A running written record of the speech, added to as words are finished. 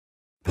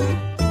This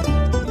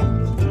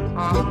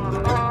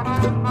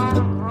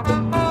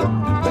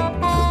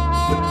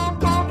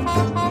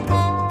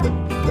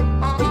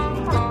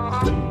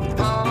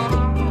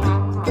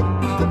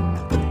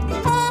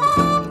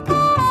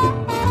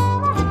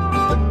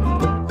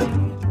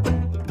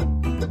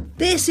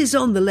is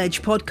On the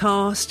Ledge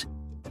podcast,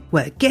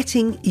 where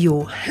getting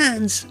your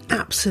hands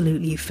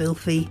absolutely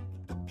filthy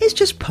is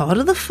just part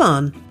of the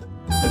fun.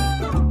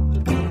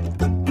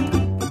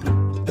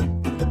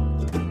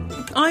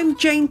 I'm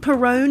Jane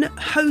Perrone,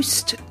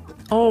 host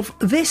of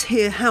this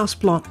here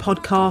Houseplant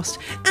podcast,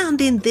 and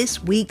in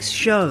this week's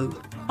show,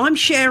 I'm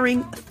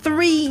sharing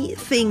 3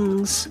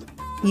 things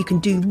you can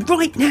do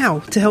right now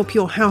to help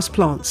your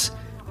houseplants.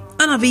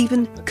 And I've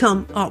even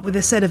come up with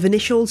a set of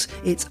initials.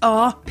 It's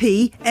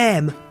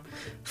RPM.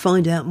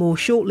 Find out more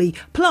shortly.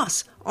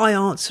 Plus, I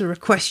answer a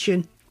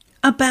question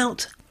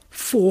about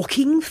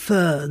forking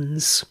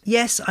ferns.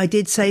 Yes, I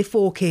did say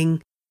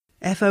forking.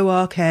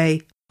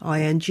 Forking.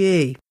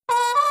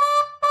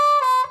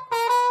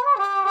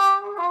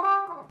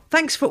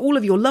 Thanks for all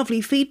of your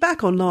lovely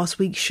feedback on last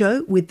week's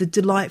show with the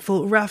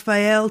delightful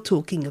Raphael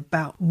talking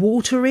about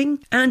watering.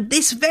 And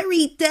this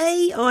very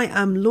day I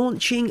am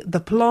launching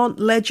the Plant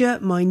Ledger,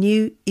 my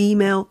new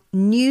email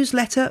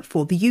newsletter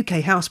for the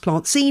UK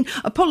houseplant scene.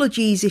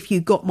 Apologies if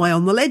you got my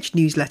On the Ledge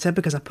newsletter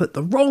because I put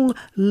the wrong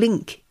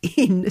link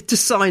in to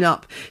sign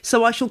up.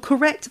 So I shall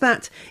correct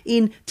that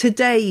in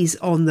today's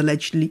On the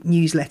Ledge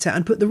newsletter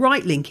and put the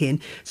right link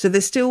in. So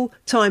there's still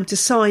time to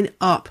sign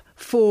up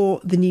for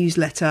the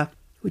newsletter,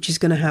 which is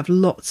going to have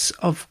lots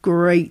of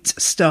great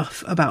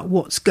stuff about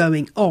what's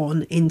going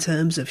on in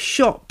terms of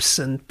shops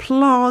and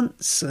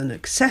plants and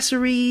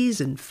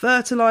accessories and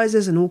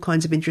fertilisers and all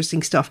kinds of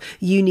interesting stuff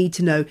you need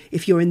to know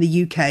if you're in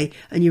the UK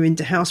and you're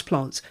into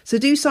houseplants. So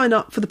do sign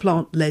up for the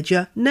Plant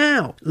Ledger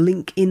now.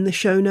 Link in the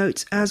show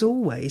notes as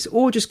always,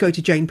 or just go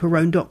to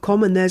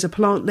janeperrone.com and there's a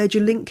Plant Ledger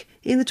link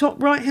in the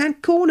top right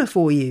hand corner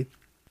for you.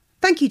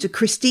 Thank you to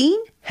Christine,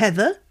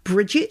 Heather,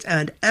 Bridget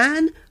and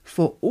Anne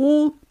for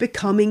all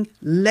becoming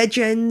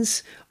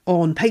legends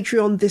on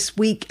Patreon this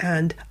week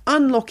and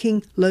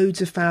unlocking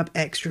loads of fab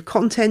extra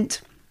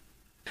content.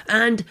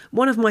 And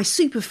one of my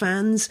super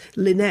fans,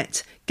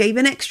 Lynette, gave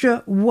an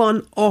extra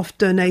one-off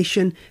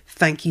donation.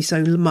 Thank you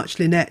so much,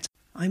 Lynette.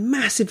 I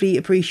massively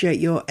appreciate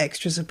your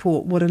extra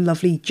support. What a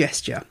lovely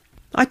gesture.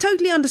 I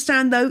totally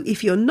understand, though,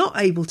 if you're not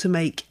able to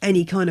make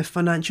any kind of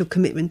financial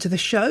commitment to the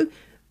show.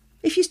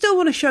 If you still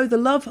want to show the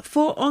love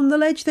for On the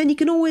Ledge, then you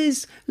can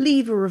always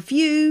leave a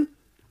review,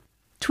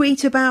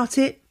 tweet about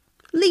it,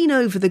 lean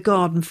over the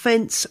garden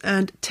fence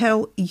and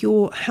tell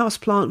your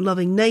houseplant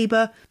loving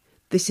neighbour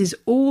this is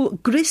all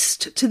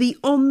grist to the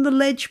On the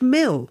Ledge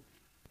mill.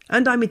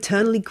 And I'm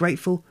eternally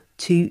grateful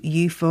to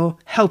you for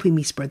helping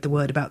me spread the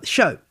word about the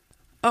show.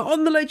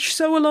 On the Ledge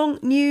Sow Along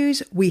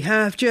news, we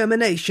have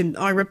germination.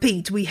 I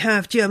repeat, we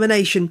have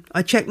germination.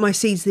 I checked my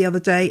seeds the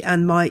other day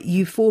and my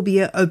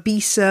Euphorbia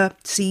obesa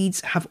seeds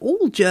have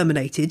all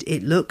germinated,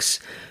 it looks.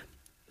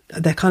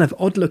 They're kind of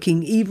odd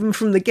looking even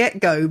from the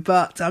get-go,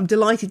 but I'm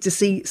delighted to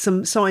see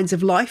some signs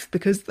of life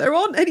because there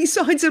aren't any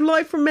signs of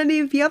life from any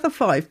of the other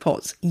 5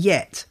 pots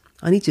yet.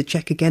 I need to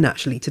check again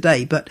actually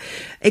today, but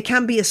it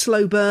can be a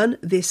slow burn,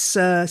 this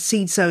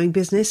seed sowing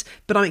business,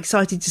 but I'm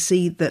excited to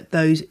see that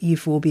those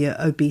Euphorbia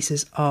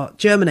obesas are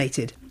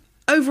germinated.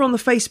 Over on the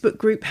Facebook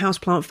group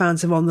Houseplant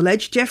Fans of On the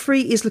Ledge,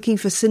 Jeffrey is looking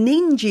for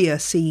Sinningia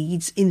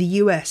seeds in the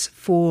US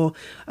for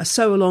a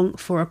sow-along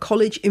for a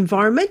college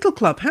environmental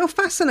club. How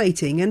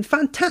fascinating and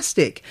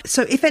fantastic.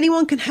 So if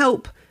anyone can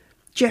help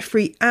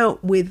Jeffrey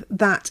out with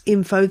that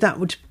info, that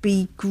would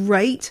be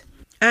great.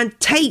 And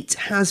Tate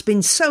has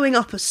been sowing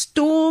up a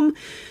storm,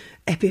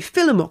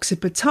 Epiphyllum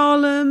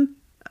oxypetalum,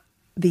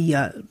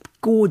 the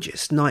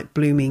gorgeous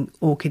night-blooming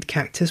orchid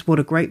cactus. What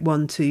a great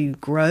one to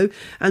grow.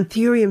 And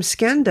Thurium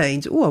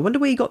scandanes. Oh, I wonder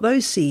where you got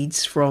those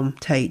seeds from,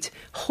 Tate.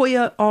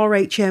 Hoya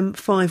RHM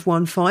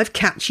 515,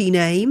 catchy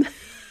name.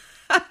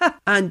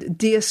 And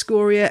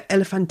Dioscorea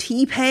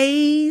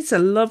elephantipes, a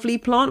lovely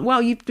plant. Wow,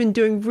 you've been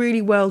doing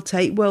really well,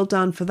 Tate. Well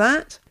done for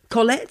that.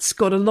 Colette's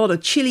got a lot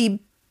of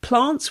chili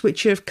plants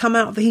which have come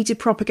out of the heated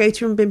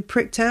propagator and been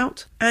pricked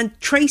out. And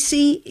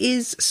Tracy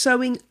is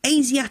sowing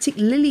Asiatic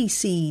lily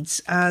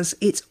seeds as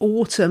it's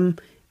autumn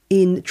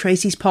in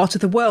Tracy's part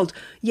of the world.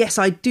 Yes,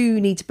 I do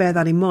need to bear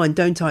that in mind,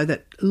 don't I,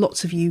 that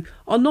lots of you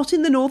are not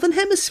in the Northern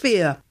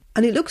Hemisphere.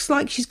 And it looks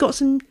like she's got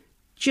some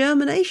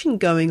germination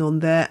going on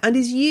there and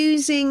is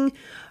using,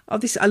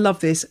 I love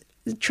this,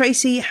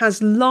 Tracy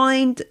has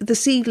lined the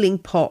seedling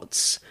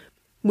pots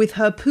with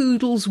her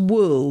poodle's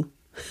wool.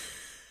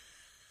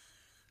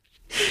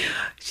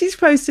 She's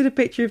posted a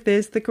picture of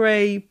this, the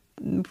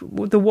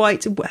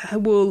white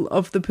wool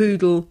of the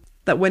poodle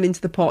that went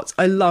into the pots.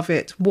 I love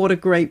it. What a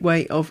great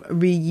way of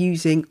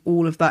reusing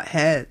all of that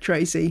hair,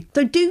 Tracy.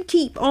 So do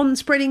keep on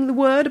spreading the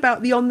word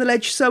about the On the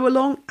Ledge Sow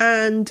Along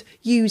and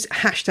use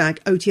hashtag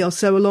OTL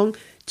Sow Along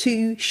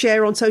to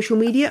share on social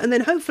media, and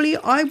then hopefully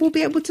I will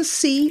be able to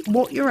see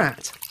what you're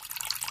at.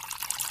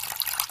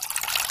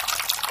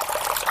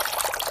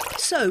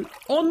 So,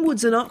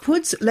 onwards and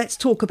upwards, let's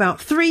talk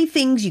about 3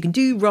 things you can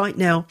do right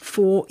now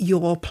for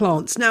your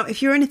plants. Now,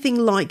 if you're anything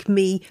like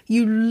me,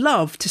 you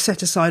love to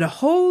set aside a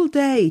whole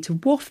day to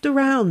waft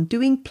around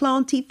doing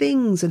planty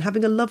things and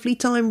having a lovely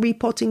time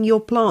repotting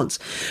your plants.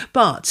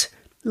 But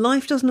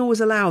life doesn't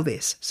always allow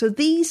this. So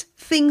these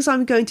things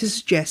I'm going to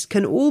suggest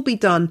can all be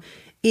done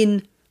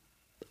in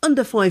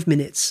under 5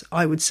 minutes,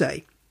 I would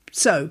say.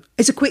 So,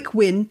 it's a quick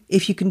win,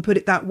 if you can put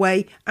it that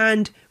way.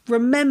 And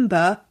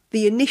remember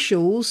the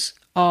initials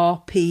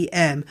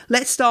RPM.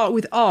 Let's start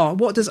with R.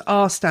 What does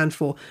R stand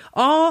for?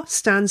 R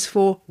stands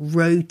for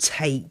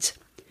rotate.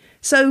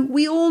 So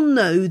we all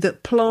know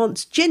that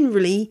plants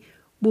generally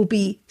will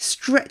be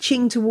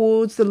stretching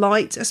towards the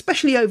light,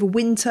 especially over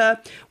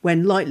winter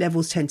when light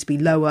levels tend to be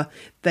lower.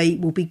 They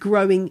will be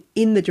growing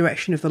in the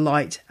direction of the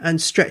light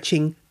and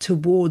stretching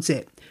towards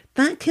it.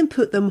 That can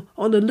put them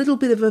on a little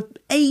bit of an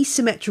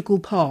asymmetrical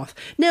path.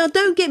 Now,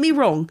 don't get me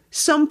wrong,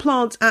 some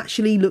plants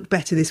actually look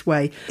better this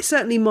way.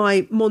 Certainly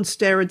my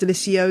Monstera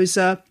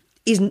deliciosa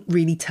isn't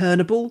really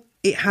turnable.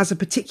 It has a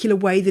particular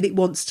way that it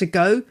wants to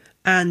go,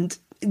 and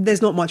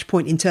there's not much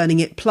point in turning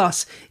it.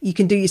 Plus, you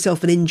can do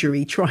yourself an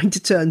injury trying to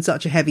turn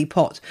such a heavy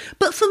pot.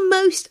 But for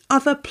most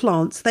other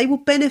plants, they will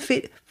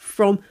benefit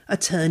from a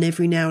turn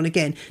every now and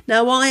again.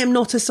 Now, I am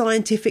not a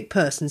scientific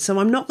person, so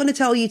I'm not going to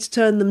tell you to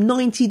turn them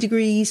 90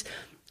 degrees,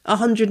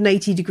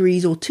 180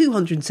 degrees or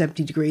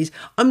 270 degrees.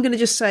 I'm going to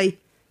just say,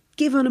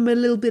 give them a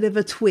little bit of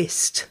a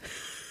twist.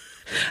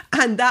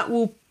 And that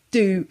will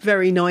do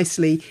very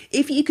nicely.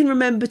 If you can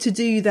remember to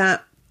do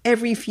that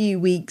every few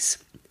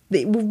weeks,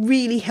 it will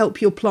really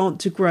help your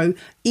plant to grow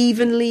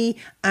evenly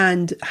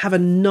and have a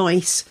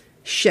nice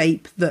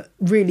shape that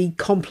really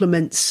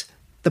complements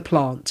the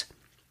plant.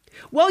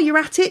 While you're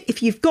at it,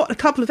 if you've got a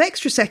couple of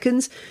extra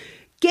seconds,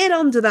 get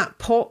under that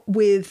pot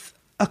with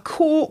a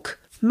cork,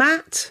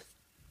 mat,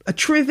 a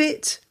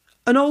trivet,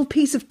 an old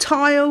piece of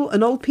tile,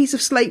 an old piece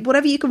of slate,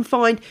 whatever you can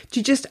find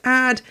to just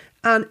add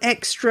an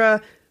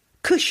extra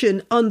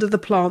cushion under the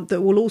plant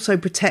that will also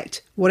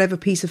protect whatever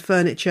piece of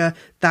furniture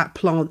that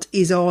plant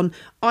is on.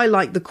 I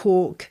like the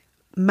cork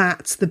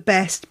mats the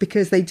best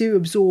because they do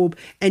absorb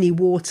any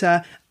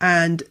water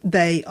and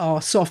they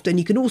are soft, and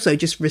you can also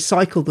just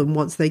recycle them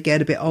once they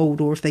get a bit old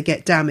or if they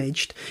get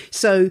damaged.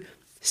 So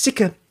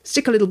stick a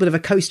little bit of a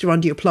coaster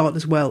under your plant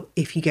as well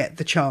if you get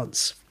the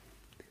chance.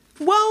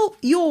 While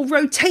you're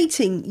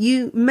rotating,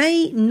 you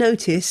may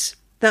notice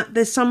that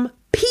there's some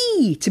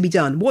P to be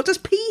done. What does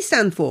P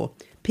stand for?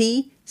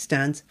 P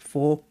stands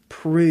for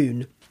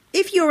prune.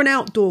 If you're an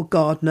outdoor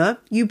gardener,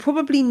 you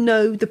probably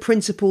know the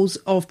principles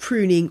of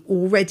pruning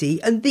already,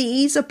 and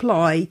these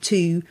apply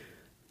to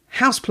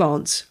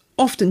houseplants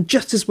often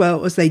just as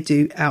well as they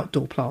do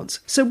outdoor plants.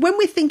 So when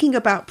we're thinking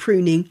about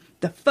pruning,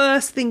 the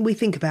first thing we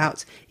think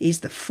about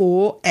is the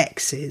 4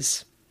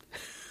 X's.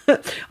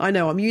 I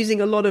know I'm using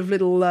a lot of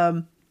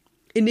little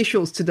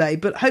initials today,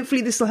 but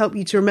hopefully this will help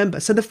you to remember.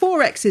 So the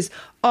 4 X's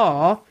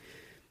are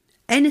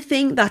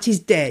anything that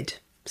is dead.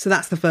 So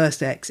that's the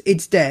first X.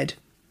 It's dead.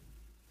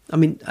 I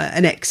mean,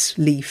 an X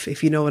leaf,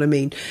 if you know what I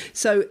mean.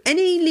 So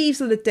any leaves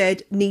that are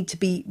dead need to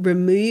be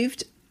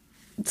removed.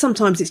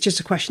 Sometimes it's just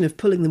a question of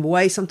pulling them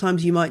away.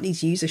 Sometimes you might need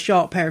to use a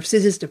sharp pair of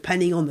scissors,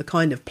 depending on the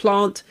kind of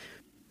plant.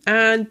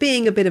 And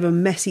being a bit of a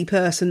messy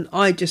person,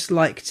 I just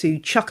like to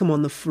chuck them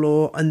on the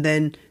floor and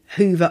then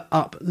hoover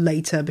up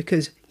later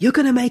because you're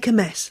going to make a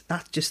mess.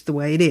 That's just the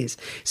way it is.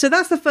 So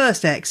that's the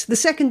first X. The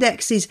second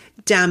X is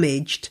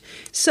damaged.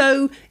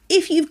 So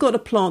if you've got a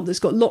plant that's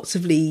got lots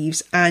of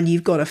leaves and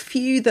you've got a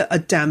few that are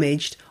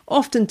damaged,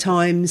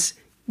 oftentimes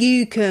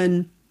you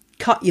can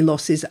cut your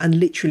losses and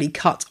literally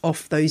cut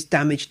off those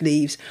damaged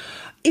leaves.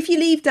 If you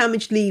leave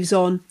damaged leaves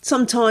on,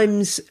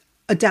 sometimes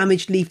a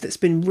damaged leaf that's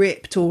been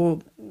ripped or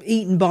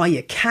eaten by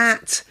your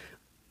cat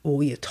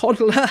or your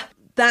toddler,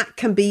 that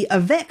can be a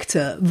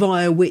vector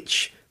via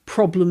which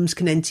problems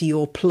can enter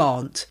your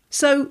plant.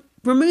 So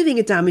removing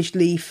a damaged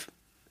leaf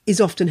is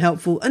often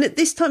helpful. And at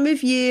this time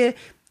of year,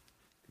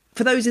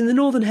 for those in the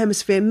Northern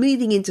Hemisphere,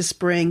 moving into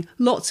spring,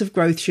 lots of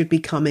growth should be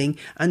coming.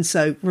 And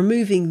so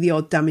removing the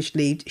odd damaged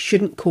leaf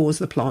shouldn't cause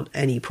the plant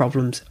any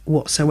problems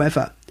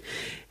whatsoever.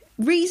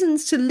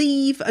 Reasons to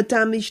leave a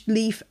damaged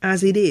leaf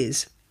as it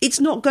is. It's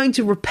not going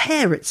to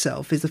repair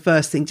itself is the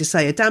first thing to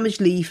say. A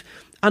damaged leaf,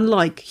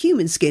 unlike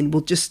human skin,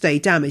 will just stay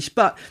damaged.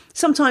 But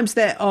sometimes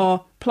there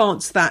are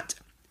plants that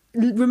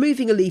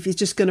removing a leaf is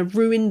just going to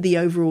ruin the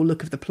overall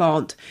look of the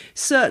plant.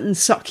 Certain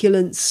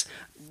succulents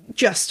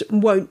just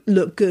won't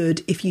look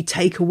good if you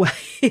take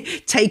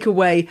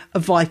away a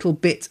vital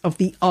bit of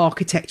the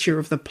architecture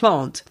of the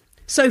plant.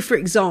 So, for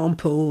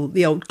example,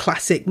 the old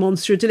classic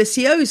Monstera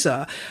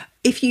deliciosa.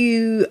 If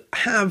you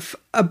have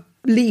a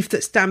leaf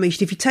that's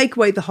damaged, if you take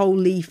away the whole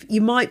leaf, you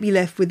might be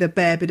left with a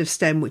bare bit of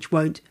stem which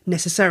won't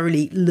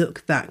necessarily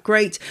look that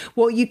great.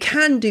 What you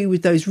can do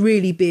with those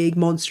really big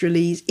Monstera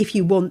leaves, if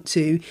you want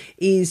to,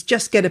 is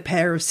just get a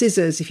pair of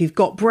scissors. If you've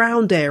got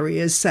browned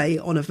areas, say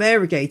on a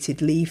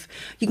variegated leaf,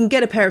 you can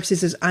get a pair of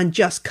scissors and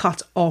just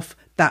cut off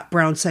that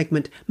brown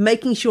segment,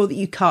 making sure that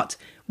you cut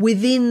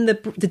within the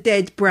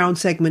dead brown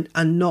segment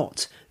and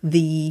not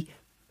the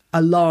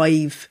a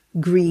live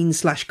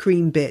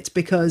green/cream bit,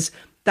 because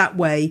that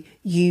way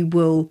you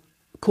will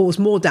cause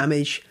more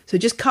damage. So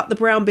just cut the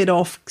brown bit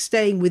off,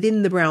 staying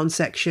within the brown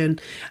section,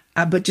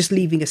 but just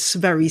leaving a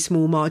very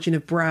small margin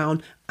of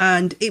brown,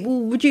 and it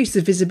will reduce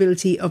the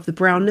visibility of the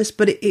brownness,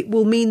 but it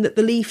will mean that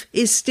the leaf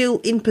is still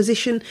in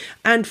position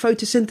and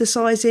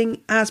photosynthesizing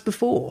as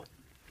before.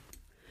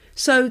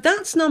 So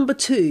that's number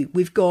 2.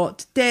 We've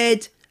got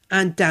dead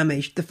and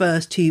damaged, the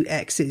first 2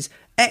 X's.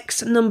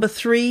 X number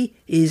 3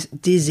 is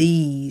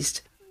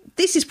diseased.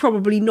 This is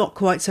probably not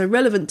quite so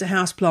relevant to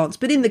houseplants,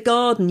 but in the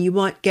garden you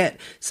might get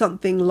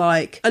something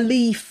like a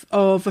leaf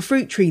of a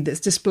fruit tree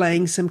that's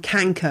displaying some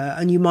canker,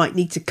 and you might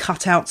need to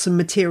cut out some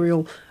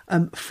material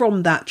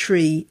from that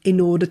tree in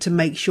order to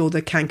make sure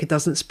the canker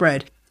doesn't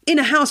spread. In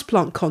a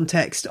houseplant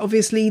context,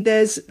 obviously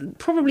there's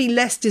probably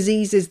less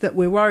diseases that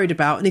we're worried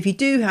about, and if you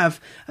do have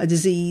a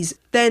disease,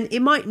 then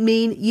it might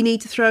mean you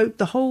need to throw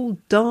the whole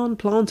darn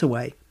plant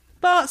away.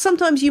 But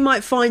sometimes you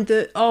might find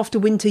that after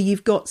winter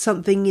you've got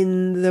something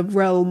in the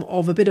realm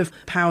of a bit of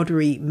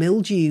powdery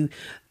mildew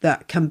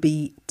that can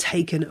be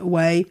taken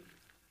away.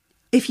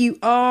 If you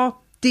are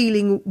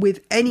dealing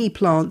with any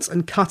plants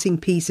and cutting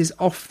pieces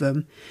off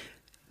them,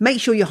 make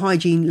sure your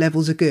hygiene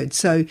levels are good.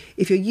 So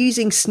if you're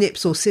using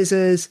snips or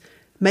scissors,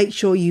 make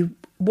sure you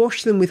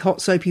wash them with hot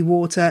soapy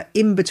water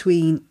in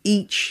between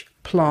each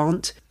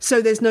plant, so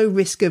there's no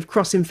risk of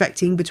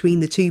cross-infecting between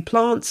the 2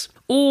 plants.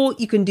 Or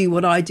you can do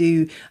what I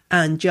do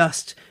and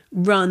just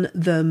run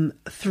them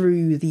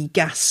through the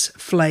gas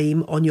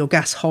flame on your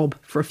gas hob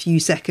for a few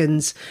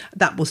seconds.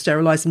 That will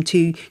sterilise them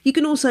too. You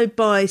can also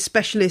buy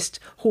specialist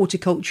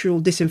horticultural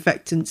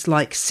disinfectants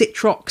like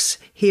Citrox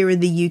here in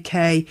the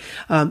UK,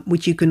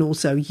 which you can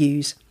also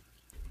use.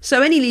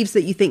 So any leaves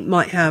that you think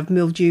might have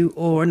mildew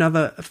or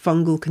another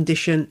fungal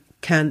condition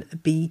can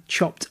be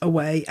chopped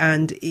away,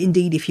 and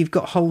indeed if you've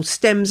got whole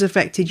stems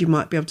affected, you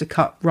might be able to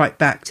cut right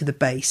back to the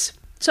base.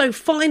 So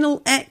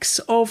final X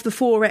of the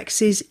 4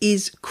 X's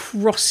is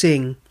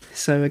crossing.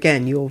 So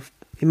again, you're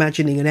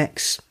imagining an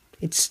X,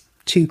 it's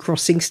 2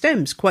 crossing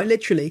stems, quite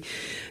literally.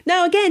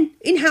 Now again,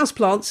 in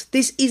houseplants,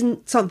 this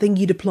isn't something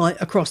you'd apply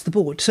across the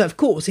board. So of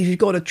course, if you've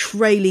got a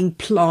trailing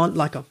plant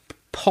like a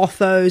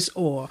pothos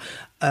or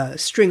a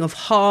string of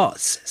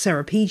hearts,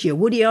 Ceropegia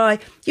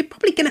woodii, you're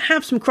probably going to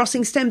have some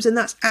crossing stems, and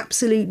that's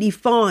absolutely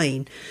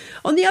fine.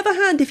 On the other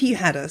hand, if you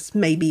had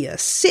maybe a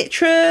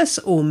citrus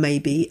or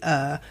maybe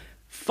a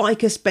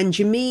Ficus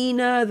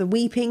benjamina, the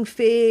weeping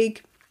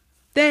fig,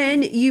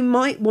 then you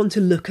might want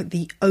to look at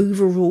the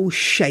overall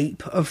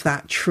shape of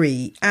that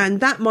tree,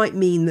 and that might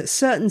mean that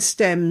certain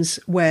stems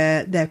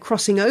where they're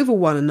crossing over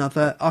one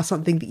another are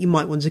something that you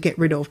might want to get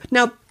rid of.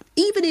 Now,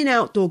 even in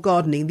outdoor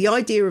gardening, the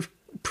idea of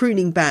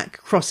pruning back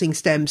crossing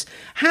stems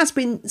has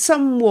been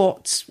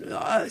somewhat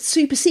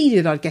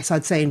superseded, I guess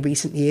I'd say, in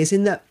recent years,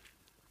 in that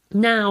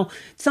now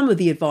some of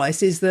the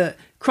advice is that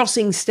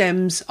crossing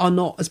stems are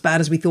not as bad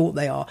as we thought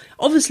they are.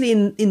 Obviously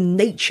in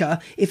nature,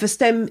 if a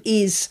stem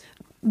is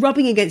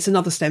rubbing against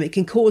another stem, it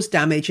can cause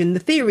damage, and the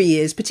theory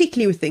is,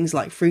 particularly with things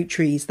like fruit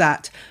trees,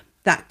 that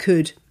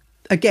could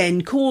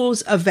again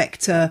cause a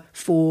vector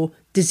for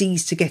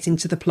disease to get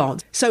into the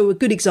plant. So a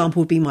good example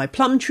would be my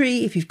plum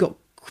tree. If you've got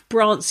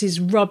branches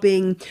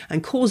rubbing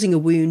and causing a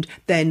wound,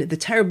 then the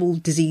terrible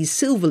disease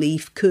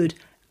silverleaf could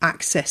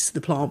access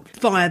the plant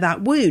via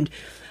that wound.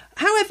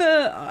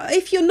 However,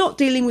 if you're not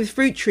dealing with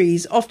fruit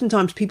trees,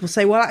 oftentimes people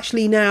say, well,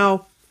 actually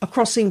now a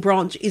crossing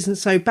branch isn't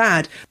so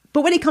bad.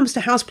 But when it comes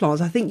to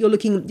houseplants, I think you're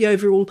looking at the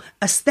overall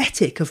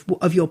aesthetic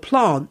of your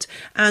plant,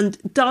 and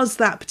does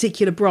that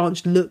particular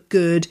branch look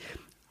good?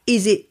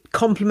 Is it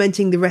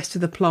complementing the rest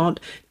of the plant?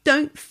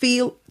 Don't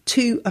feel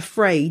too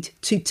afraid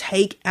to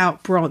take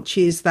out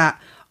branches that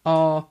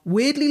are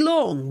weirdly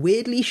long,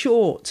 weirdly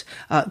short,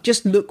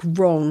 just look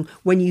wrong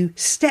when you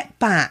step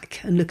back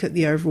and look at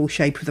the overall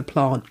shape of the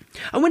plant.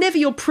 And whenever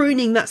you're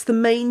pruning, that's the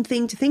main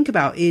thing to think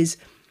about, is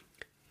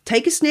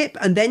take a snip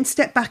and then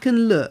step back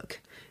and look.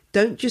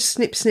 Don't just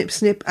snip, snip,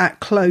 snip at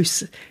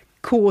close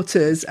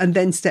quarters and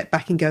then step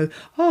back and go,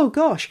 oh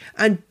gosh,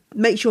 and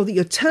make sure that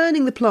you're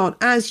turning the plant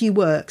as you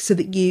work so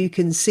that you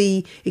can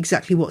see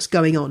exactly what's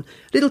going on.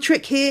 Little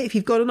trick here, if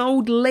you've got an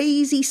old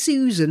Lazy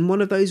Susan,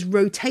 one of those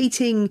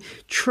rotating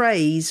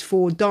trays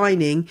for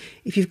dining,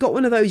 if you've got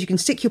one of those, you can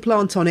stick your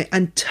plant on it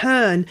and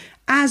turn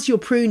as you're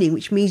pruning,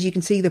 which means you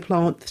can see the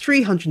plant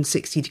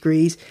 360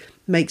 degrees,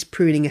 makes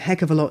pruning a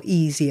heck of a lot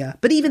easier.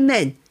 But even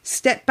then,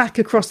 step back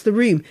across the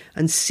room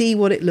and see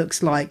what it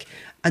looks like,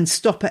 and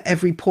stop at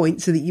every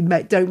point so that you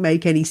don't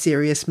make any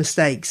serious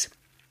mistakes.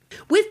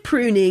 With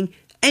pruning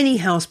any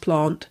house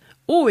plant,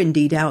 or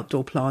indeed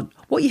outdoor plant,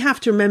 what you have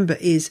to remember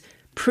is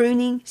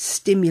pruning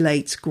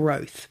stimulates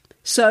growth.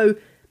 So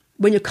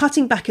when you're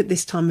cutting back at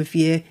this time of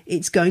year,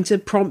 it's going to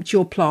prompt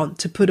your plant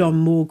to put on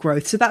more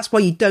growth. So that's why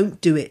you don't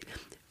do it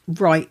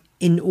right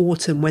in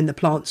autumn when the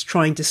plant's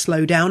trying to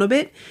slow down a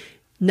bit.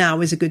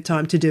 Now is a good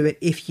time to do it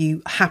if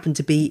you happen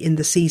to be in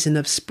the season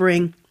of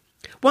spring.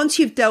 Once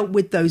you've dealt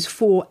with those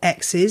 4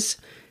 X's,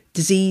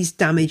 disease,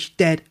 damage,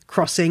 dead,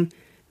 crossing,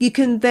 you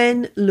can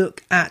then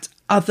look at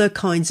other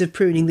kinds of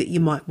pruning that you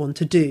might want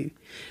to do.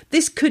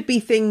 This could be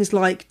things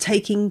like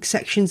taking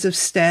sections of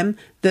stem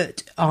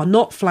that are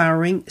not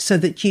flowering so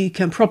that you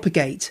can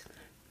propagate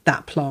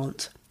that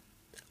plant.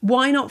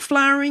 Why not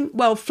flowering?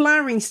 Well,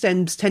 flowering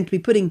stems tend to be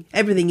putting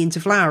everything into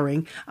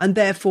flowering, and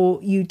therefore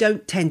you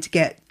don't tend to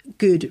get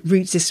good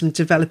root systems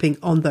developing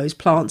on those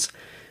plants.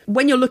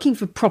 When you're looking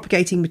for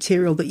propagating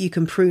material that you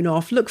can prune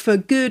off, look for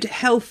good,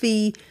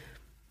 healthy,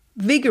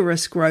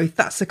 vigorous growth.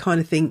 That's the kind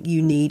of thing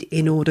you need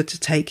in order to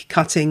take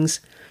cuttings.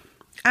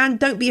 And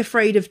don't be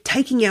afraid of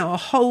taking out a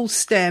whole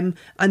stem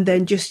and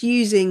then just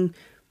using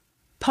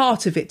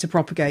part of it to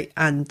propagate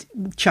and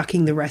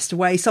chucking the rest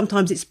away.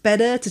 Sometimes it's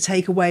better to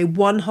take away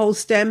one whole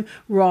stem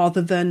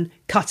rather than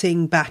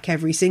cutting back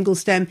every single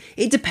stem.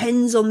 It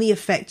depends on the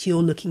effect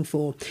you're looking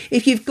for.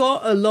 If you've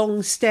got a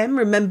long stem,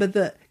 remember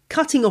that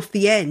cutting off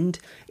the end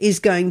is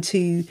going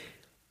to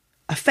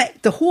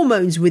affect the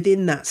hormones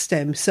within that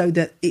stem so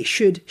that it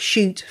should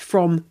shoot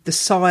from the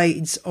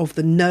sides of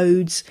the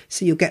nodes,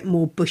 so you'll get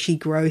more bushy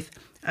growth.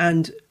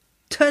 And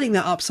turning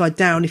that upside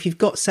down, if you've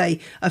got, say,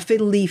 a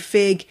fiddle leaf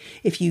fig,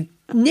 if you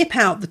nip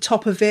out the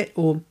top of it,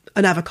 or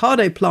an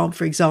avocado plant,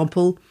 for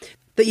example,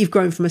 that you've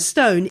grown from a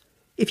stone,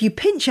 if you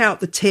pinch out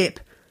the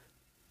tip,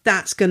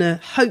 that's going to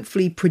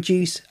hopefully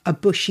produce a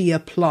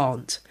bushier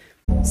plant.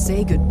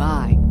 Say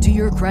goodbye to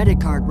your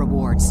credit card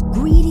rewards.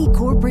 Greedy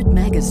corporate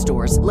mega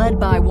stores, led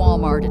by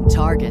Walmart and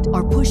Target,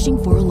 are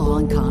pushing for a law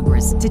in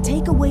Congress to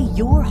take away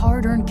your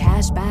hard-earned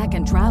cash back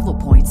and travel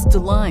points to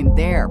line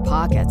their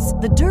pockets.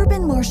 The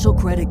Durbin-Marshall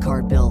credit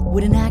card bill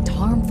would enact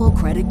harmful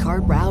credit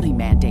card routing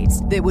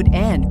mandates that would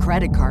end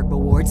credit card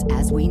rewards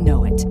as we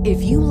know it.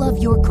 If you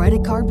love your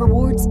credit card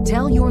rewards,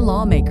 tell your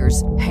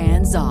lawmakers,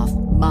 hands off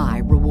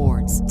my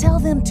rewards. Tell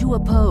them to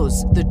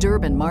oppose the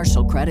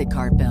Durbin-Marshall credit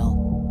card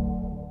bill.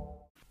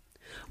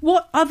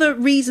 What other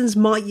reasons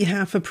might you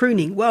have for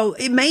pruning? Well,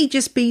 it may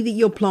just be that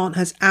your plant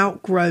has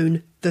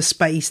outgrown the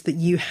space that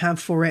you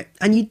have for it,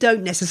 and you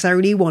don't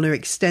necessarily want to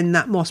extend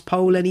that moss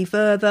pole any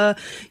further.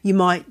 You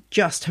might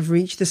just have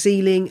reached the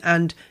ceiling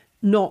and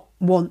not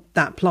want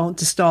that plant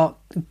to start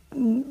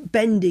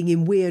bending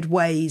in weird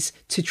ways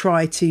to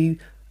try to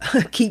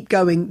keep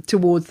going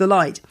towards the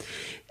light.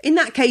 In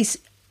that case,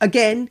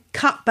 again,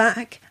 cut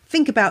back,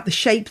 think about the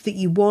shape that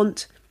you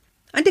want.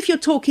 And if you're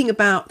talking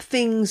about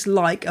things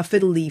like a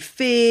fiddle leaf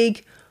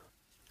fig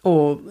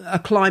or a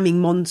climbing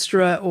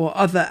monstera or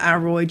other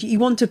aroid, you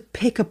want to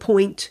pick a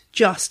point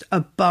just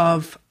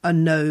above a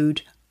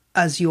node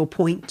as your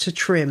point to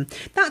trim.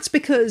 That's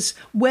because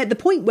where the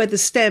point where the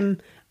stem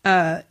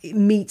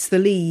meets the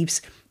leaves,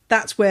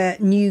 that's where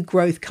new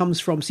growth comes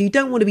from. So you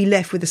don't want to be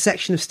left with a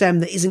section of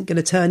stem that isn't going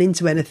to turn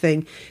into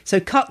anything. So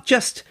cut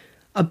just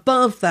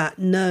above that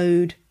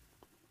node,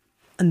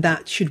 and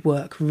that should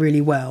work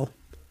really well.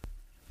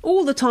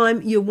 All the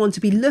time you'll want to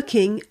be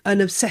looking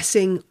and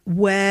assessing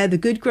where the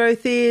good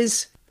growth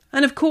is.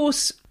 And of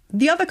course,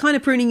 the other kind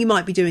of pruning you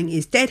might be doing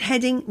is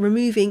deadheading,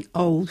 removing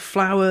old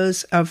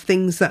flowers of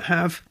things that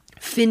have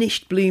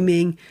finished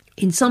blooming.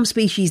 In some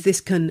species,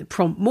 this can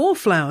prompt more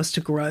flowers to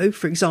grow.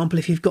 For example,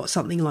 if you've got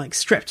something like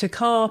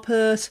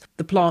streptocarpus,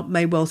 the plant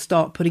may well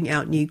start putting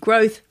out new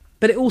growth,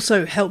 but it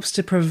also helps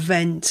to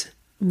prevent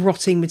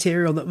rotting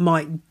material that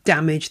might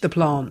damage the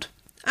plant.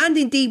 And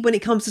indeed, when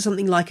it comes to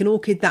something like an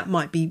orchid, that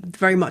might be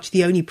very much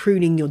the only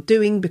pruning you're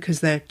doing because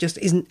there just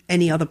isn't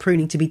any other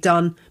pruning to be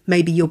done.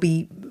 Maybe you'll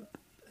be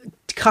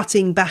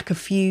cutting back a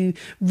few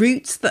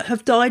roots that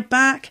have died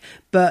back,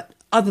 but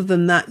other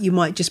than that, you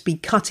might just be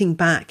cutting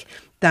back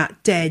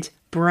that dead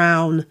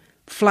brown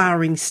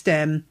flowering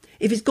stem.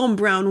 If it's gone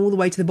brown all the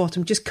way to the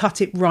bottom, just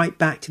cut it right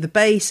back to the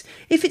base.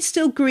 If it's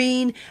still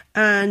green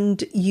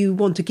and you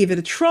want to give it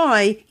a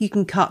try, you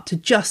can cut to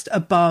just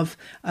above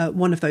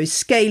one of those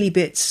scaly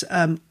bits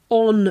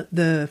on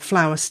the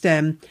flower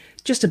stem,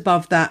 just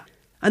above that.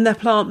 And the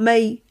plant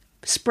may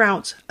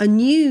sprout a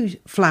new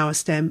flower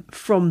stem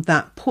from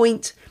that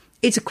point.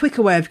 It's a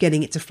quicker way of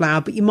getting it to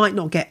flower, but you might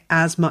not get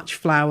as much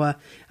flower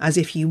as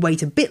if you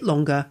wait a bit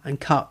longer and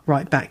cut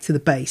right back to the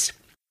base.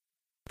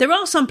 There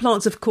are some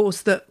plants, of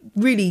course, that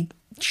really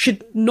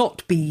should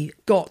not be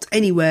got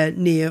anywhere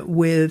near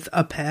with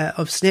a pair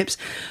of snips.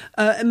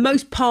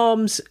 Most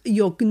palms,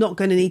 you're not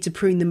going to need to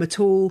prune them at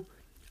all.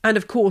 And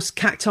of course,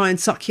 cacti and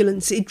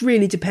succulents, it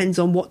really depends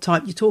on what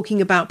type you're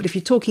talking about. But if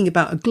you're talking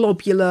about a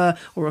globular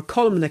or a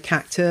columnar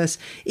cactus,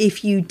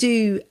 if you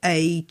do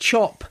a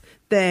chop,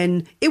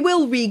 then it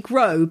will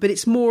regrow, but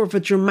it's more of a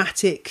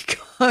dramatic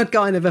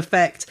kind of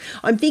effect.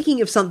 I'm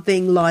thinking of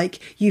something like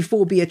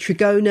Euphorbia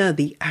trigona,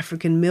 the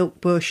African milk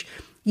bush.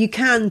 You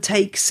can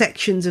take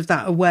sections of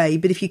that away,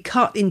 but if you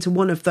cut into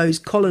one of those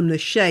columnar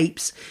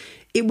shapes,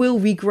 it will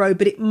regrow,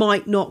 but it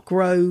might not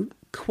grow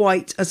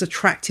quite as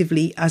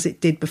attractively as it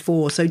did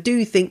before. So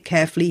do think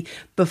carefully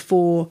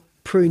before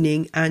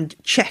pruning and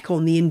check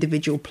on the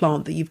individual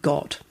plant that you've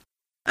got.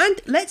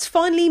 And let's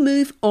finally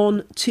move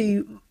on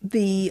to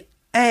the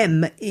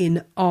M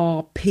in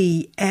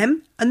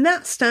RPM, and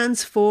that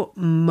stands for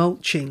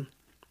mulching.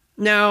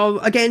 Now,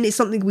 again, it's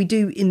something we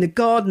do in the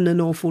garden an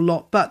awful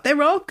lot, but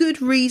there are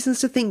good reasons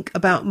to think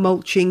about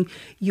mulching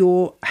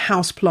your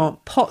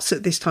houseplant pots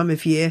at this time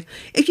of year.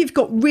 If you've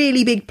got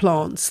really big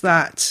plants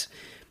that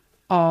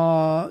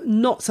are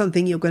not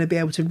something you're going to be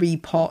able to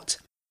repot,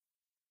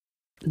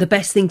 the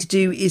best thing to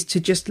do is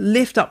to just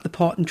lift up the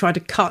pot and try to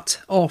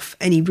cut off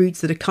any roots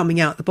that are coming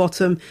out the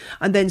bottom,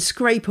 and then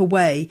scrape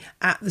away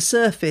at the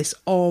surface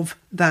of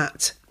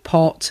that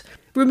pot,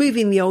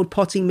 removing the old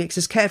potting mix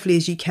as carefully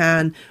as you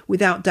can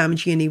without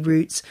damaging any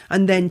roots,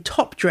 and then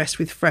top dress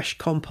with fresh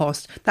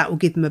compost. That will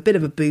give them a bit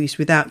of a boost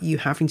without you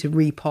having to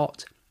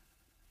repot.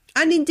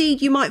 And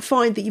indeed, you might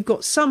find that you've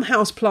got some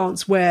house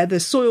plants where the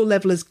soil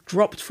level has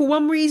dropped for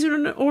one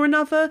reason or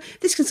another.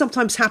 This can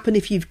sometimes happen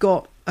if you've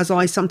got, as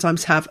I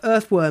sometimes have,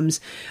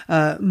 earthworms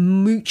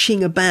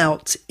mooching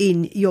about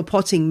in your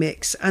potting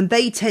mix, and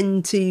they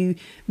tend to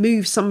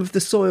move some of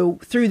the soil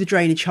through the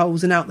drainage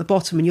holes and out the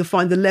bottom, and you'll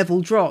find the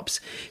level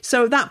drops.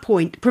 So at that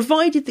point,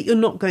 provided that you're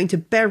not going to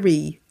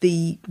bury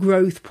the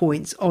growth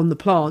points on the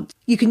plant,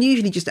 you can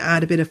usually just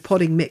add a bit of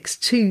potting mix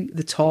to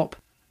the top,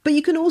 but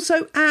you can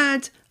also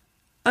add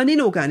an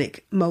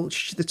inorganic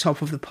mulch to the top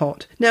of the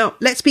pot. Now,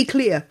 let's be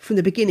clear from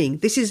the beginning,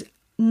 this is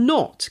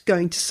not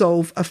going to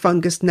solve a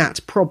fungus gnat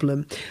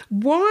problem.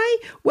 Why?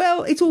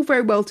 Well, it's all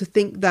very well to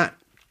think that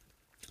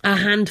a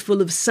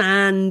handful of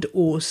sand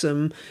or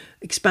some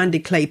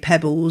expanded clay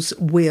pebbles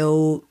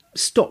will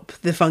stop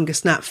the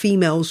fungus gnat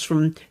females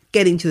from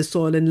getting to the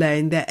soil and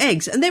laying their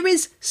eggs. And there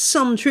is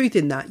some truth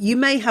in that. You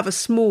may have a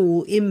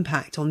small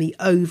impact on the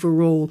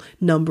overall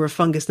number of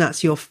fungus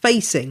gnats you're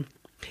facing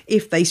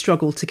if they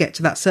struggle to get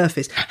to that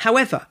surface.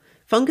 However,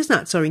 fungus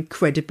gnats are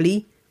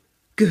incredibly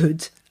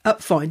good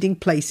at finding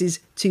places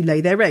to lay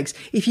their eggs.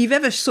 If you've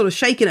ever sort of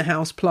shaken a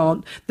house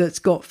plant that's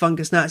got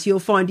fungus gnats, you'll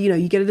find,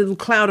 you get a little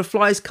cloud of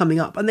flies coming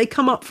up, and they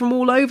come up from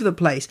all over the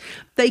place.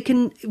 They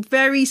can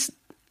very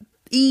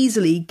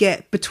easily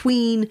get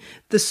between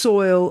the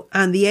soil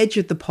and the edge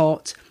of the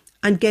pot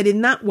and get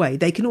in that way.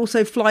 They can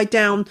also fly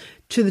down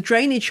to the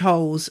drainage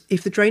holes,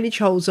 if the drainage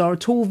holes are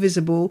at all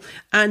visible,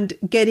 and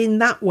get in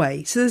that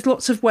way. So there's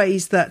lots of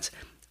ways that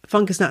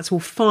fungus gnats will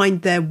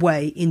find their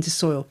way into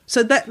soil.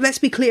 So let's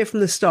be clear from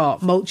the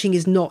start, mulching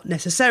is not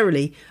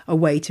necessarily a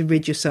way to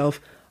rid yourself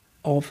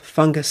of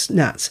fungus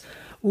gnats.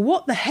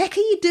 What the heck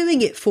are you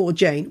doing it for,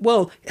 Jane?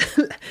 Well,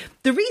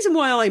 the reason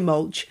why I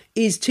mulch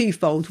is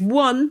twofold.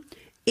 One,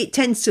 it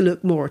tends to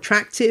look more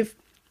attractive.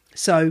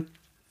 So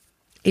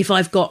if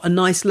I've got a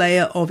nice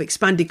layer of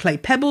expanded clay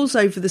pebbles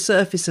over the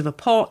surface of a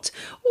pot,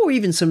 or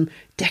even some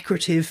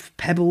decorative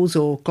pebbles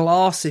or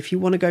glass, if you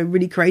want to go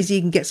really crazy,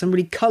 you can get some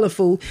really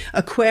colourful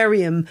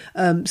aquarium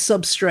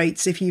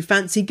substrates if you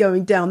fancy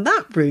going down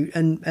that route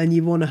and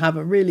you want to have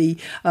a really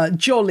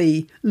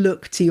jolly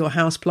look to your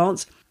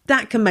houseplants.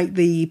 That can make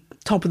the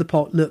top of the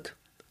pot look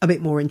a bit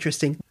more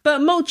interesting.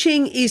 But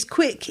mulching is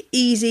quick,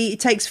 easy, it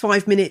takes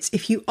 5 minutes.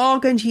 If you are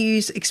going to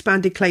use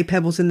expanded clay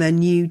pebbles and they're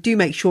new, do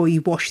make sure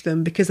you wash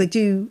them, because they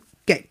do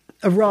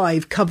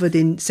arrive covered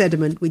in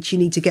sediment, which you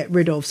need to get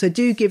rid of. So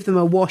do give them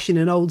a wash in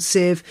an old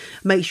sieve,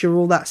 make sure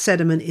all that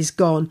sediment is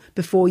gone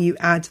before you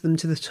add them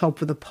to the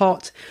top of the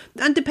pot.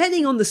 And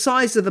depending on the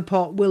size of the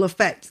pot will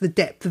affect the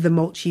depth of the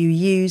mulch you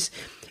use.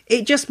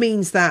 It just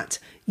means that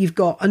you've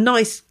got a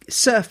nice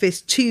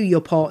surface to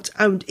your pot,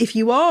 and if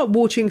you are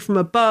watering from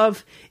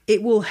above,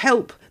 it will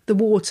help the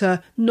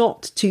water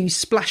not to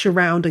splash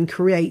around and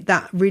create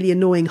that really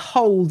annoying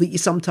hole that you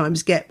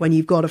sometimes get when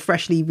you've got a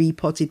freshly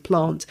repotted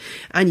plant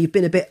and you've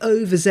been a bit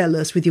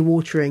overzealous with your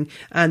watering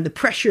and the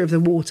pressure of the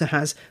water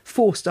has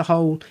forced a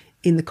hole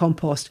in the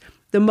compost.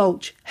 The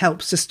mulch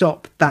helps to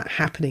stop that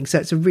happening, so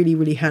it's a really,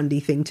 really handy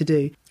thing to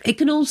do. It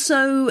can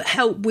also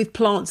help with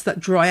plants that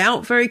dry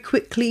out very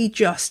quickly,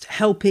 just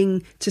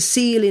helping to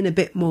seal in a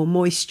bit more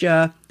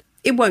moisture.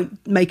 It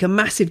won't make a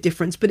massive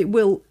difference, but it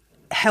will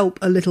help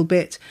a little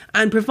bit,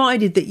 and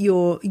provided that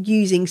you're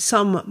using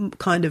some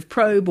kind of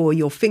probe or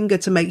your finger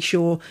to make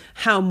sure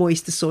how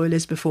moist the soil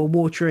is before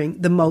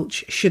watering, the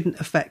mulch shouldn't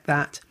affect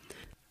that.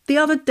 The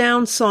other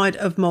downside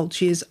of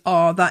mulches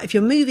are that if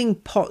you're moving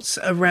pots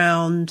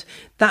around,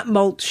 that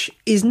mulch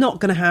is not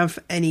going to have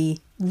any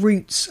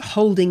roots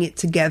holding it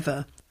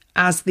together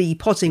as the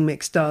potting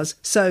mix does.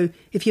 So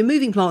if you're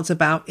moving plants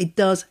about, it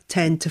does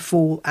tend to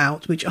fall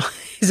out, which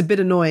is a bit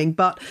annoying,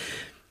 but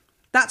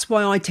that's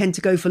why I tend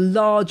to go for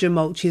larger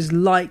mulches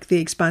like the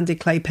expanded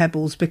clay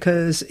pebbles,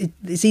 because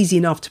it's easy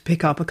enough to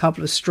pick up a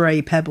couple of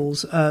stray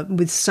pebbles.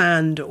 With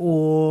sand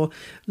or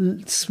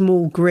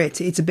small grit,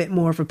 it's a bit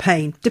more of a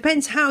pain.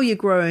 Depends how you're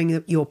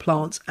growing your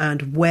plants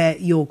and where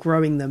you're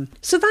growing them.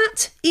 So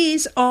that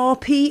is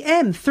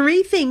RPM.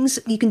 3 things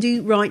you can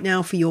do right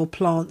now for your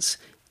plants.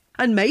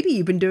 And maybe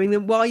you've been doing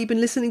them while you've been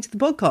listening to the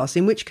podcast,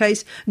 in which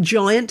case,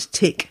 giant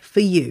tick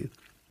for you.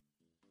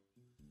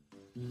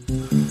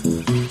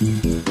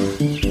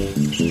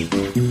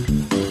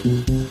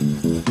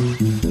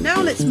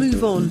 Let's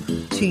move on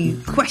to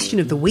question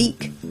of the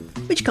week,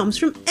 which comes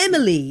from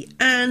Emily.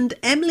 And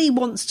Emily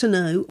wants to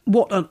know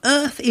what on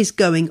earth is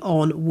going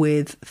on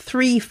with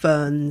 3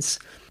 ferns,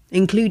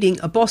 including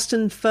a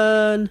Boston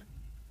fern,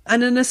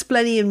 and an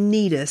Asplenium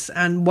nidus,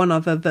 and one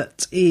other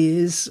that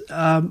is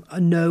a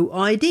no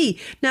ID.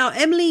 Now,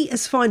 Emily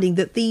is finding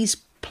that these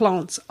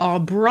plants are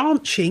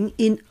branching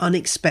in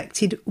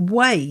unexpected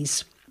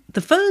ways.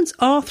 The ferns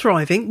are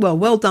thriving.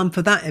 Well done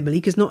for that, Emily,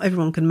 because not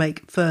everyone can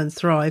make ferns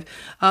thrive.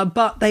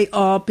 But they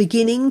are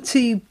beginning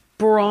to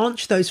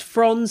branch. Those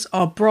fronds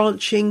are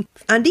branching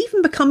and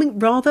even becoming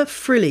rather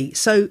frilly.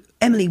 So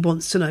Emily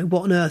wants to know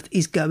what on earth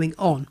is going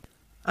on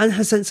and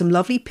has sent some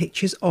lovely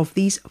pictures of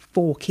these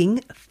forking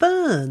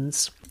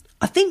ferns.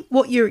 I think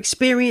what you're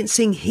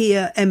experiencing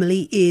here,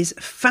 Emily, is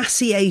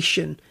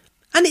fasciation.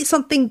 And it's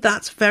something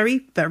that's very,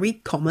 very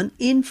common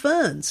in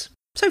ferns.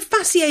 So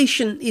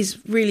fasciation is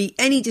really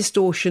any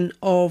distortion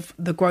of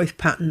the growth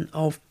pattern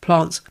of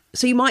plants.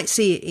 So you might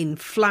see it in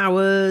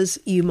flowers,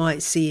 you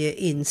might see it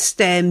in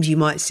stems, you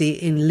might see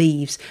it in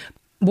leaves.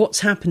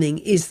 What's happening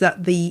is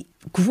that the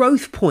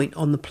growth point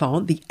on the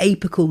plant, the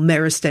apical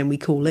meristem we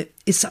call it,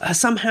 has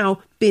somehow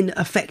been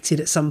affected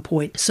at some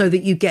point so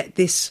that you get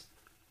this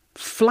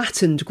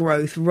flattened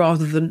growth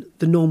rather than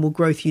the normal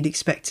growth you'd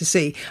expect to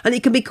see. And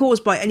it can be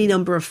caused by any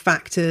number of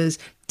factors,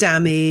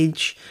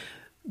 damage,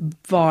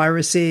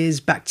 viruses,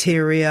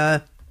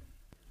 bacteria,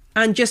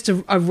 and just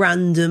a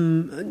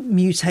random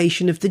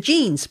mutation of the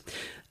genes.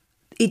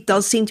 It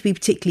does seem to be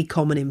particularly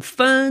common in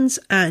ferns,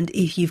 and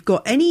if you've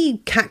got any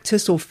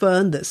cactus or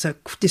fern that's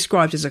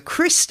described as a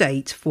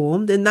cristate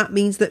form, then that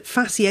means that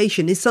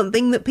fasciation is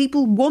something that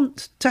people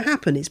want to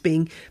happen. It's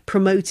being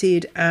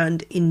promoted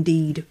and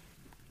indeed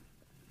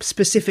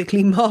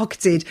specifically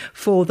marketed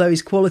for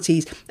those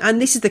qualities.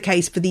 And this is the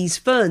case for these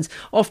ferns.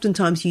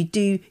 Oftentimes you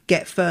do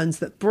get ferns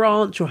that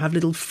branch or have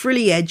little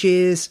frilly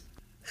edges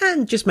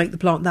and just make the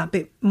plant that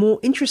bit more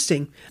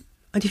interesting.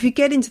 And if you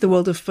get into the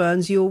world of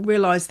ferns, you'll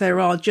realise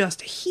there are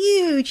just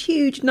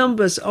huge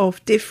numbers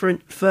of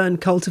different fern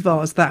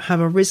cultivars that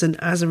have arisen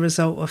as a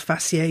result of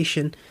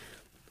fasciation.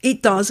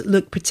 It does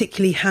look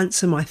particularly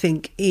handsome, I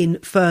think, in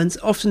ferns.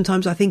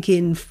 Oftentimes I think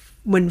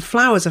when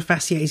flowers are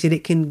fasciated,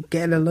 it can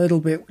get a little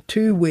bit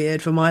too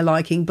weird for my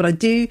liking, but I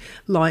do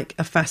like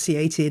a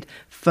fasciated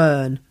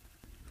fern.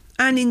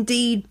 And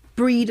indeed,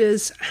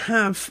 breeders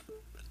have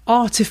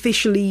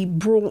artificially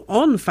brought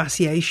on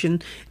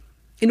fasciation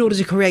in order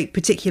to create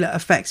particular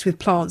effects with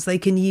plants. They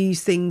can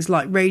use things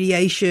like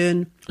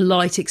radiation,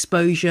 light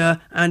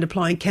exposure, and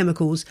applying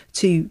chemicals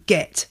to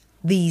get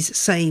these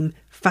same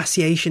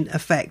fasciation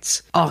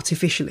effects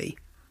artificially.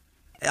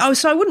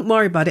 So I wouldn't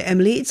worry about it,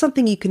 Emily. It's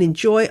something you can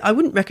enjoy. I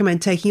wouldn't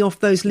recommend taking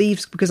off those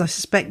leaves because I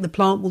suspect the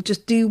plant will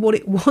just do what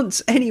it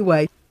wants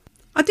anyway.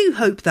 I do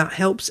hope that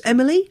helps,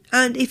 Emily.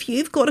 And if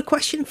you've got a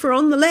question for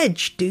On The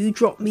Ledge, do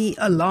drop me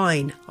a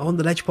line on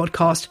the Ledge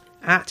Podcast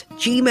at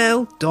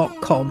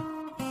gmail.com.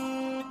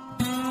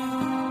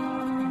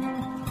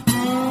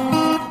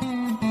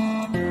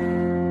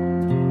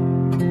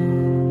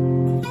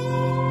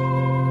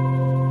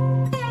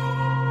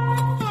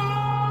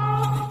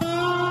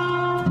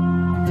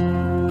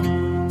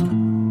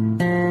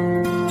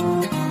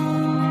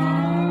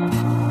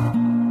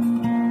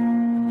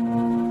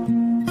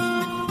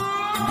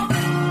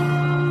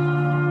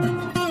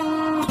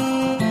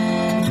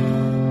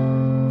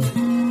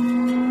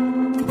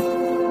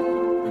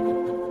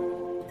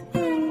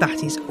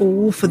 That is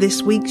all for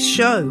this week's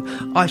show.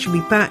 I shall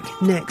be back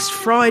next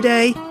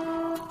Friday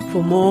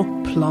for more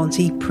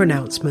planty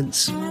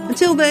pronouncements.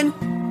 Until then,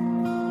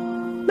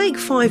 make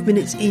 5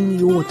 minutes in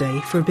your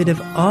day for a bit of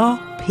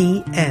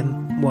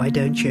RPM, why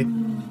don't you?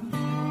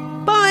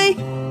 Bye!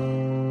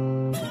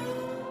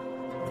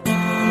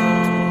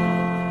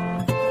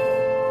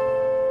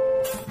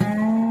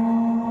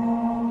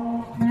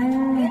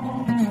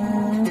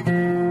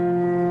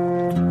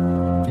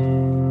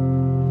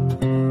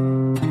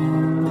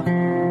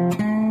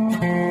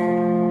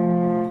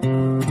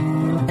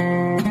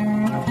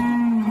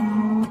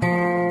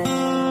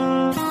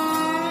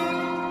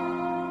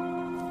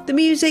 The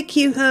music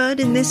you heard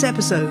in this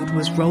episode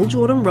was Roll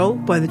Jordan Roll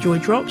by the Joy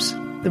Drops,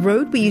 The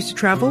Road We Used to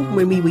Travel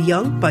When We Were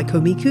Young by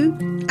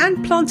Komiku,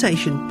 and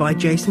Plantation by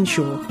Jason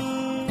Shaw.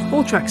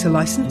 All tracks are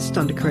licensed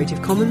under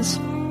Creative Commons.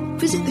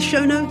 Visit the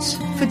show notes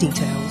for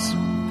details.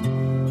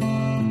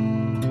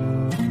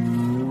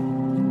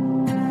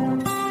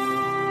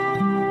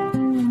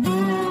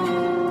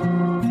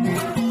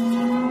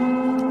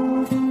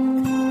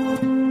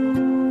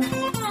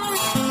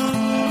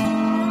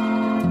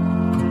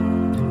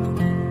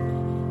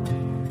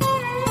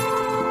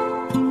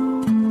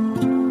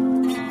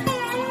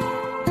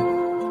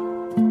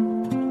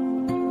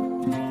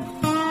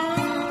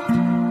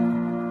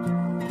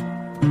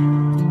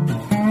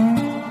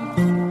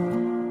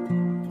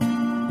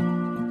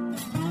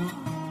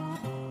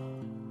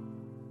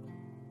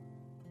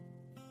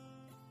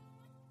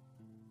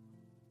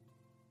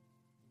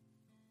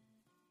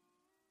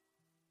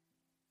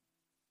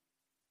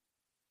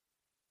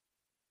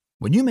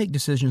 When you make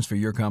decisions for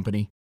your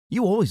company,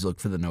 you always look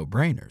for the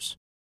no-brainers.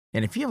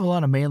 And if you have a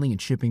lot of mailing and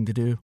shipping to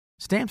do,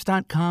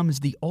 Stamps.com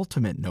is the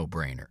ultimate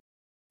no-brainer.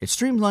 It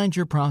streamlines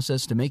your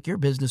process to make your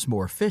business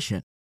more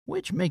efficient,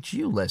 which makes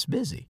you less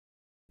busy.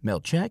 Mail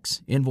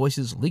checks,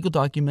 invoices, legal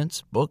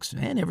documents, books,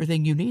 and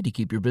everything you need to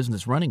keep your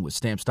business running with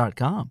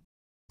Stamps.com.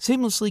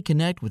 Seamlessly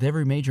connect with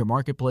every major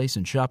marketplace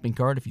and shopping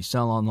cart if you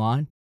sell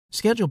online.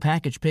 Schedule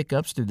package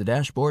pickups through the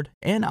dashboard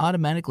and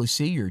automatically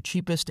see your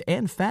cheapest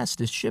and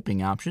fastest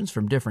shipping options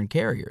from different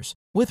carriers,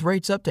 with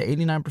rates up to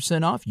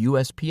 89% off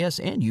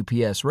USPS and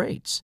UPS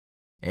rates.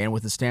 And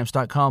with the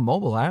Stamps.com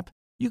mobile app,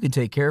 you can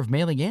take care of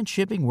mailing and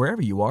shipping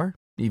wherever you are,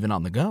 even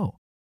on the go.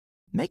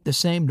 Make the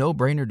same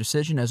no-brainer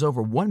decision as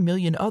over 1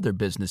 million other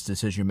business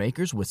decision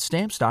makers with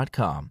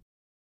Stamps.com.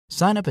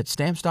 Sign up at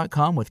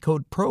Stamps.com with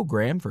code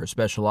PROGRAM for a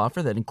special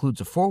offer that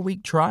includes a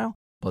 4-week trial,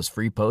 plus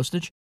free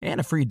postage and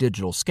a free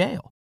digital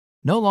scale.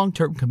 No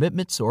long-term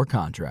commitments or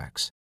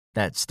contracts.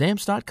 That's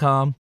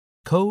Stamps.com,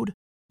 code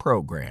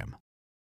PROGRAM.